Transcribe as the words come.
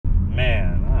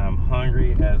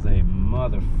as a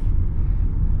mother.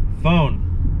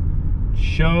 Phone.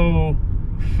 Show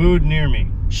food near me.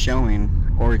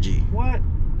 Showing orgy. What?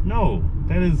 No,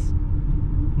 that is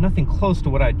nothing close to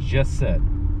what I just said.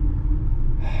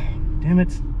 Damn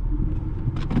it.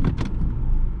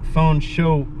 Phone,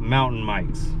 show mountain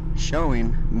bikes.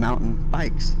 Showing mountain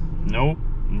bikes. Nope,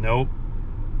 nope.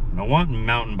 I don't want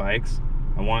mountain bikes.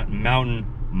 I want mountain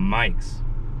mics.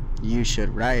 You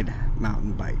should ride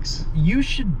mountain bikes. You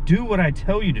should do what I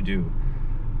tell you to do.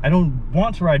 I don't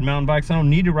want to ride mountain bikes. I don't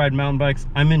need to ride mountain bikes.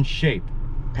 I'm in shape.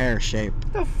 Pear shape.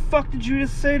 What the fuck did you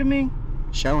just say to me?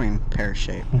 Showing pear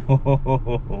shape.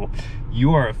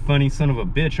 You are a funny son of a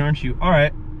bitch, aren't you? All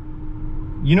right.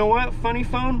 You know what, funny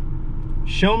phone?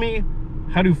 Show me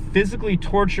how to physically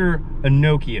torture a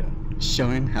Nokia.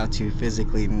 Showing how to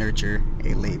physically nurture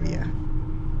a labia.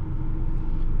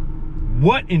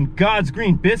 What in God's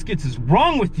green biscuits is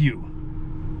wrong with you?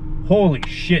 Holy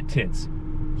shit tits.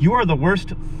 You are the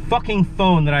worst fucking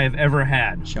phone that I have ever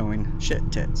had. Showing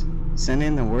shit tits.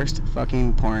 Sending the worst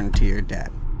fucking porn to your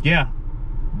dad. Yeah,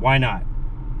 why not?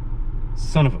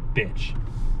 Son of a bitch.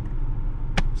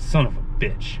 Son of a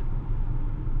bitch.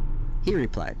 He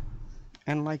replied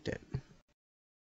and liked it.